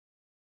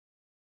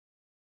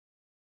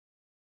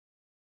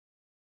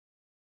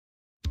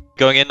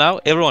Going in now?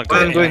 Everyone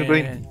going.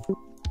 Going.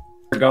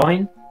 We're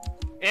going?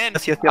 In!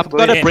 Yes, I'm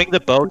gonna bring the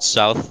boat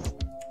south.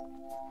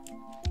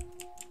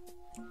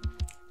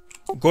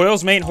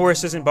 Goyle's main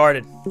horse isn't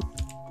barded.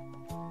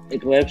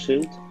 It will have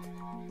shield.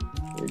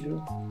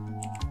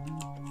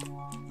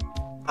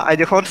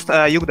 ID horse,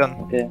 Yugdan.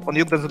 Okay. On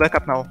Yugdan's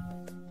backup now.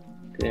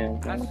 Okay.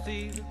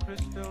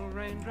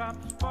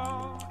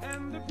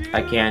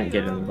 I can't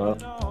get in the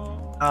boat.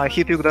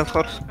 Hit Yugdan's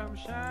horse.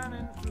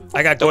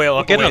 I got Goyle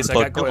up a Get on ways. the I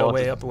got boat, Goyle come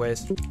way on. up a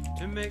ways.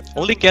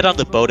 Only get on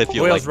the boat if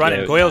you're Goyle's like...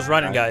 running. Goyle's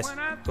running, guys.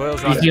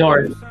 Goyle's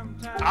running.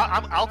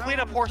 I'll clean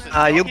up horses.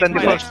 I'll Yugdan keep the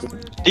my- horse.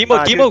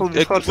 Demo,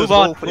 this horse is move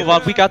on, low for move you.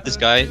 on. We got this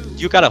guy.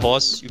 You got a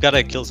horse. You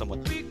gotta kill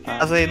someone.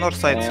 As a north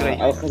side, sorry.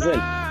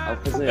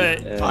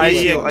 Al-Khazal. I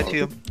see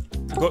you.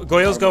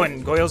 Goyle's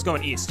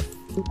going east.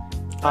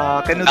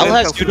 Can you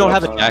Alhaz, you don't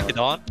have a jacket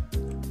on.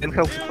 Can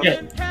help you.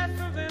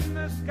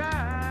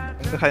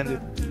 Behind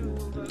you.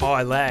 Oh,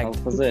 I lagged.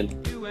 Al-Khazal.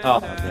 Oh,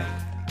 okay.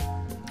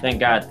 Thank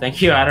God.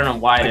 Thank you. I don't know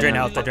why I I drain didn't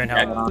health. I drain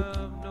health.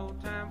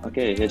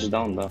 Okay, hedge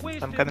down though.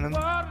 I'm coming in.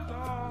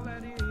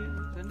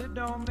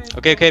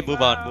 Okay,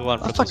 move on.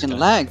 I fucking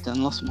lagged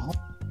and lost my whole.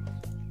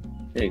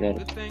 Okay,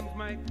 got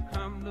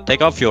it.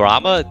 Take off your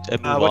armor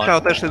and move Watch on.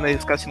 out, Ashlyn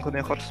is casting on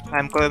your horse.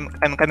 I'm coming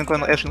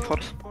on Ashlyn's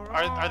horse.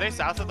 Are they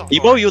south of the horse?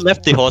 Demo, you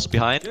left the horse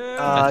behind.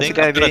 I think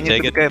I'm we gonna need take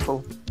to be it.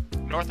 careful.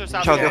 North or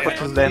south? Watch out, your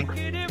horse is dying.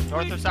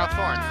 North or south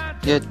Thorns?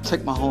 Yeah,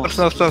 take my horse.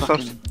 Horse.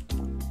 Fucking-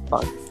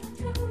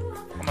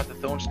 I'm at the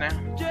Thorns now.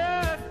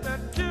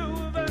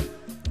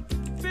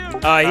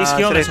 He's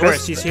healing his should I horse.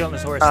 press? He's healing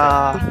his horse.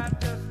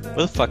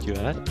 Where the fuck you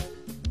at?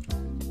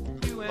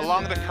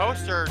 Along the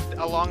coast or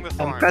along the I'm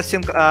Thorns?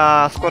 casting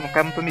Scorn,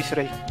 come to me,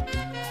 Ray.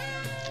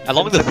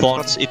 Along the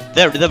thorns.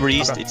 They're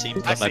east, it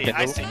seems, I on my see,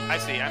 pinwheel. I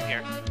see, I'm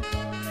here.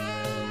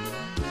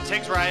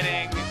 Tig's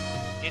riding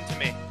into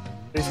me.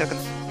 3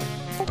 seconds.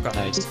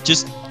 Nice.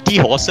 Just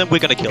de-horse them, we're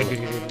gonna kill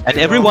them. And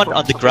everyone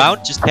on the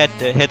ground, just head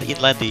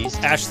inland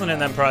east. Ashlyn and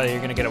them probably are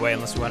gonna get away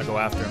unless we want to go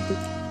after him.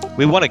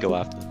 We wanna go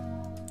after them.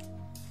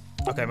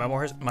 Okay, my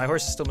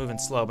horse is still moving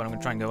slow, but I'm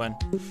gonna try and go in.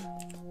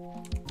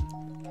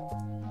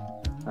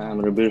 I'm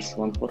reverse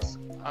one horse.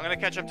 I'm gonna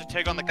catch up to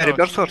Tig on the coast.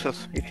 Reverse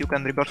horses, if you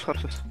can reverse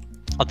horses.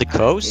 On the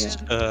coast?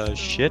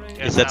 Shit.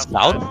 Yeah, Is that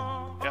south?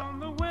 Yep.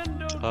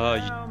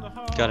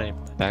 You got any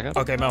backup?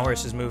 Okay, my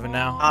horse is moving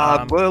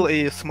now. Goyle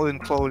is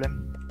moving slowly.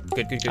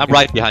 Good. I'm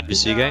right behind you,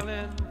 Seagate.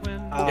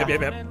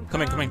 Yep.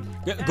 Come in.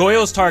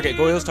 Goyle's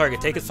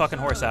target. Take his fucking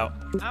horse out.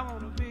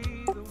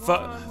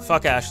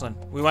 Fuck Ashlyn.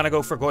 We want to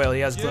go for Goyle. He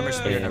has Glimmer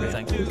Spear and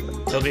everything.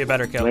 He'll be a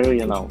better kill. Where are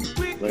you now?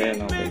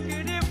 Baby?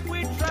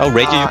 Oh,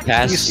 Ranger, you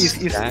passed.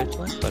 East.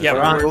 Yeah,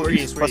 we're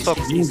east. What's up?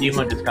 Me and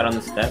Demo just got on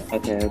the step.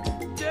 Okay.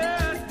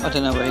 I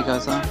don't know where you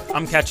guys are.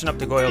 I'm catching up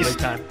to Goyle big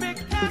time.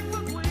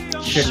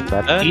 Is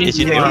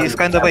it Yeah, he's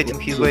kinda waiting,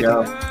 he's waiting.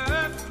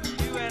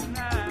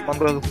 One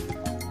Goyle.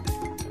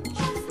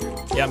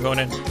 Yeah, I'm going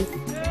in.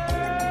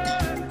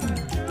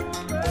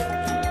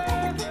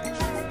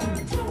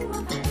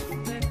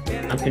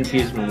 I'm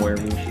confused on where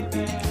we should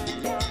be.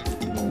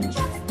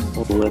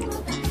 Left.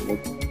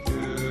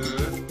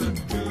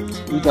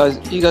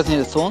 You guys need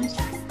the thorns?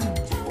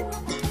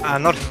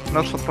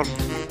 North of Thorn.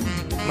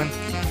 Come in.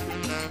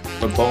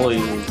 The bully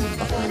is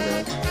behind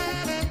us.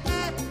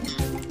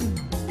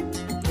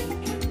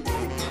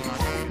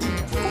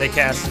 They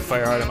cast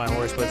fire hard on my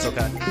horse, but it's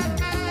okay.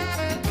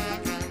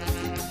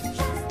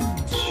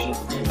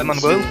 I'm on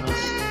Goyle.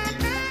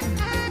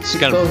 Just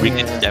gonna bring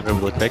it down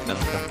real quick now.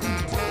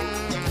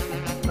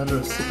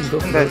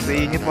 Guys,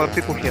 we need more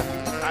people here.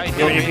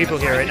 Yeah, we need people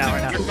here right now.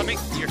 You're coming.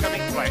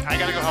 Wait, I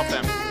gotta go help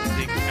them.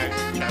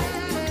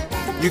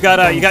 You got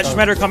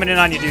Schmeder coming in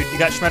on you, dude.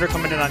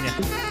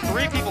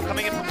 3 people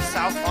coming in from the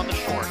south on the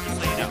shore,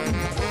 just so you know.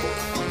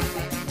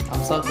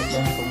 I'm south of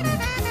them.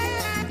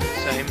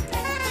 Same.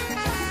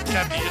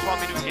 Chad, do you just want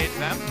me to engage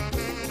them?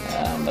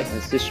 Like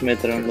 6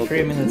 meter and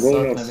 3 minutes go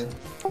south, north. maybe.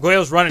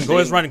 Goyle's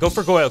running. Go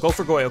for Goyle.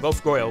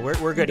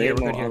 We're good here.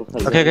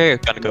 Okay,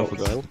 gonna go for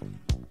Goyle.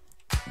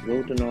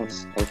 Go to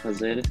north.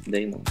 Al-Khazal,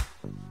 they know.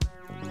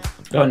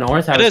 Go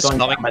north? I It was is going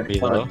coming down by to the me,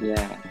 flood. though.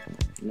 Yeah.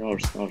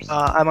 North.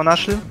 I'm on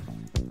Ashley.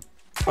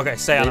 Okay,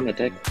 stay on him.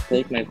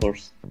 Take my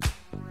horse.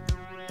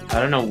 I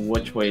don't know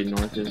which way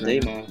north is. They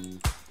know.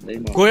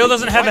 Goyle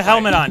doesn't have a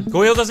helmet on.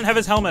 Goyle doesn't have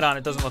his helmet on,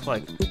 it doesn't look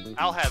like.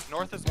 Alhaz,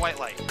 north is white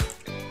light.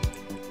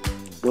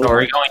 So are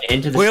we going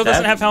into the Goyle step?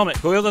 doesn't have helmet.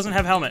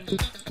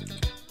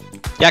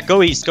 Yeah,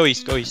 go east.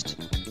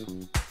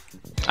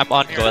 I'm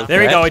on Goyle. There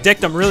we go, I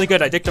dicked him really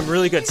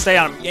good. Stay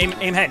on him.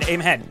 Aim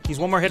head. He's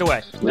one more hit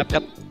away.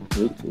 Yep.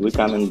 We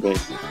come and break.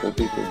 4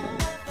 people.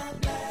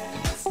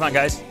 Come on,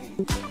 guys.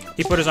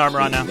 He put his armor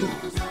on now.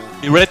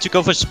 You ready to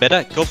go for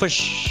Spedder? Go for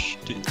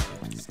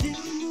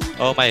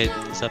Oh my,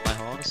 is that my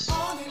horse?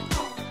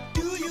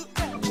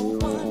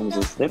 On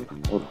the step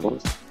or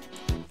horse?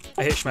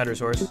 I hit Schmeder's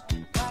horse.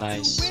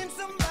 Nice.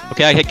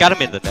 Okay, I got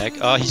him in the neck.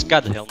 Oh, he's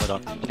got the helmet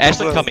on.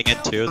 Ashley coming in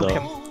too,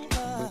 though.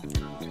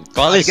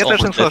 Goyle is Get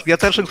almost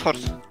Ashlyn's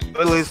horse.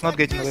 Goyle is not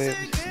getting away.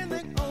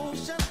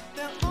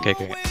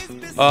 Okay.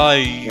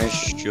 You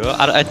sure?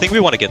 I think we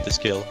want to get this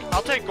kill.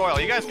 I'll take Goyle.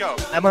 You guys go.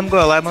 I'm on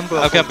goal, I'm on goal.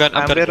 Okay, I'm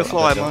gonna very go,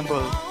 slow, I'm I'm gonna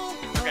on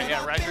goal. Okay,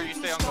 yeah, Riker, you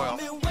stay on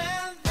Goyle.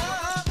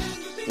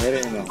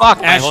 Very nice.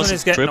 Fuck, my horse Ashland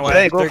is getting tripping. away.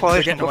 Hey, go They're for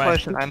Ashen, getting go for away.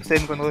 Ashen. I'm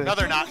staying on goal. No,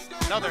 they're not.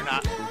 No, they're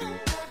not.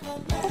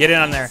 Get in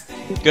on there.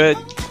 Good.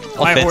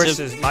 My Offensive. horse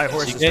is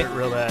CK. hurt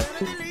real bad.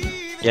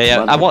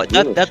 Yeah. I want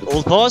that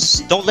old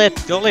horse. Don't let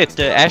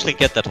Ashley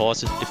get that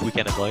horse if we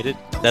can avoid it.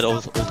 That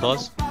old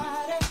horse.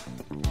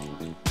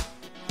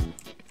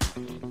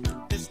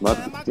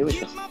 Ладно, сделай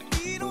сейчас.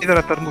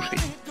 Севера тормуши.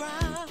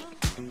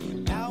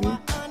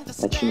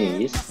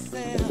 Точнее, есть?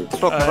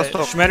 Восток, на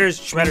восток. Schmetter's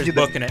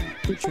booking it.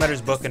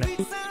 Schmetter's booking it.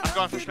 I'm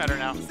going for Schmetter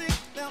now.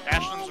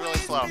 Ashland's really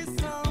slow.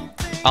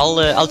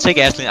 I'll take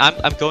Ashley.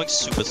 I'm going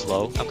super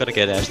slow. I'm gonna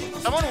get Ashley.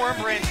 Someone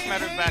Wurm brain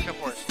Schmetter's backup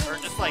horse. Or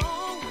just like...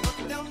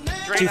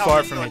 drain Too health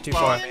far is from me, going too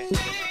slow far. on me.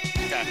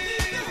 Okay.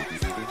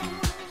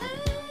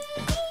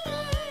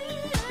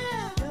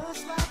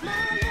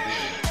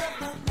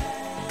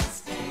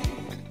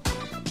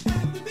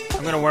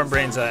 I'm gonna worm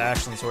brains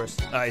Ashland's horse.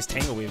 He's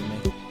tangle weaving me.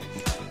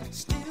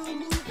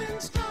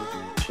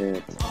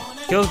 Shit.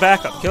 Kill his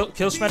backup. Kill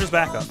Schmetter's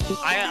backup.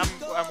 I'm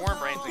Wurm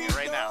brainsing it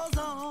right now.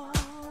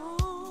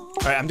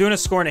 Alright, I'm doing a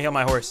scorn to heal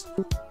my horse.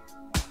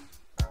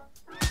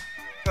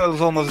 I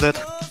was almost dead.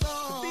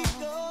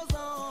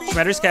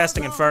 Schmetter's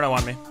casting Inferno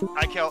on me.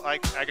 I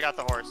got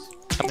the horse.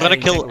 I'm gonna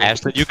kill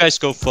Ashley. You guys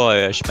go for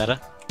Schmetter.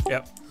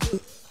 Yep.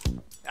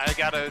 I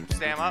gotta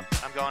stam up.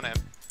 I'm going in.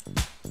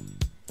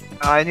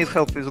 I need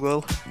help with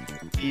goal.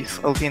 He's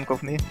ulting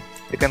of me.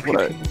 You can hit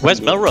him.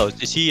 Where's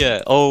Melrose? Is he?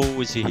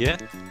 Is he here?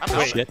 I'm Oh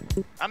helping. shit.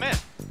 I'm in.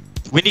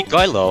 We need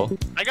Goyle though.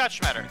 I got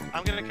Schmetter.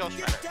 I'm gonna kill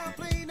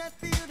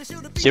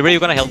Schmetter. Zero, you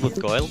gonna help with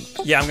Goyle?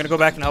 Yeah, I'm gonna go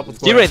back and help with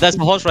Zero, Goyle. that's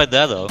the horse right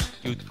there though.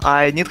 You.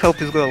 I need help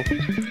with goal.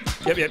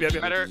 Yep.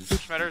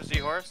 Schmetter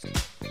Z-horse.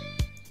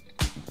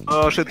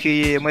 Oh shit,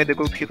 he made a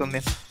good hit on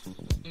me.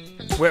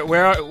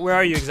 Where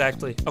are you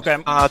exactly? Okay.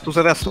 To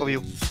the west of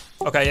you.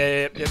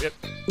 Okay. Yep.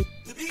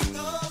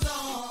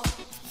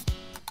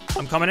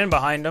 I'm coming in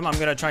behind him. I'm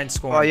gonna try and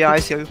score. Oh yeah, I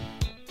see you.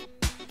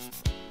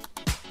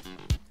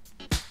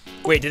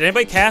 Wait, did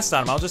anybody cast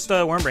on him? I'll just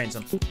worm brains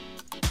him.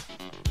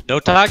 No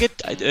target.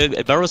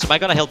 Melrose, am I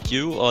gonna help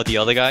you or the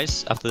other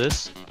guys after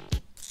this?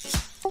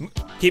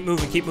 Keep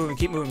moving.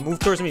 Move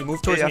towards me.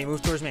 Yeah.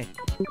 Towards me.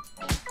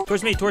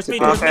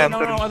 Okay, No,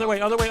 I'm other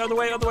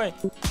way.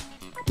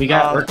 We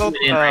got we're top,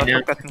 coming in right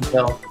now. top cutting.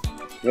 So,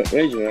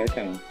 Rage, I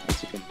can.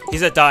 It's okay.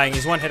 He's at dying.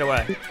 He's one hit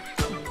away.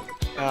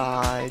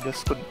 I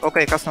just couldn't.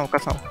 Okay, cast now.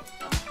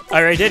 I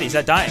already did. He's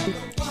at dying.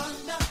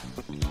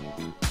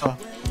 Oh.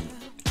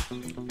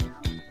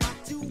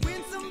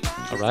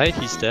 Alright,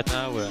 he's dead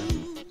now.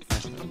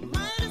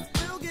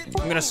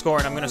 I'm gonna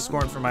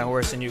scorn for my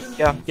horse, and you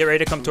Yeah. get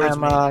ready to come towards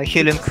me. I'm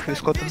healing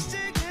with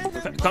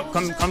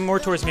cotton. Come more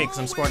towards me, because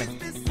I'm scorning.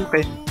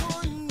 Okay.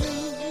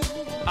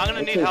 I'm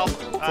gonna need help.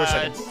 4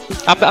 seconds.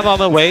 I'm on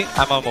my way.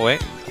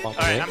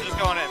 Alright, I'm just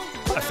going in.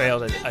 I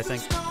failed it, I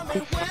think.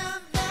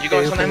 You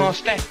guys want more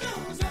stack?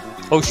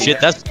 Oh shit,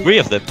 that's 3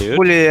 of them, dude.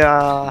 Fully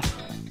Oh,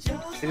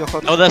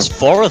 there's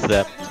 4 of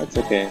them. That's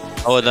okay.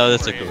 Oh no,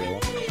 that's a gorilla.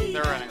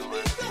 They're running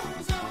away.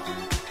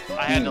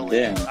 I had to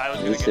leave. Damn, I was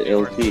gonna it's get the the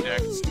horse LT.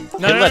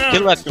 project.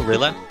 Kill that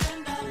gorilla.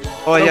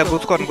 Oh yeah,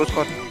 good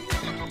scorn.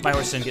 My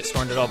horse didn't get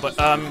scorned at all, but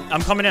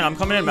I'm coming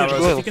in,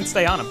 Melrose. If you can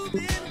stay on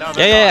him. No,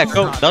 Yeah,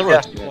 go. not.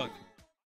 Melrose. Yeah.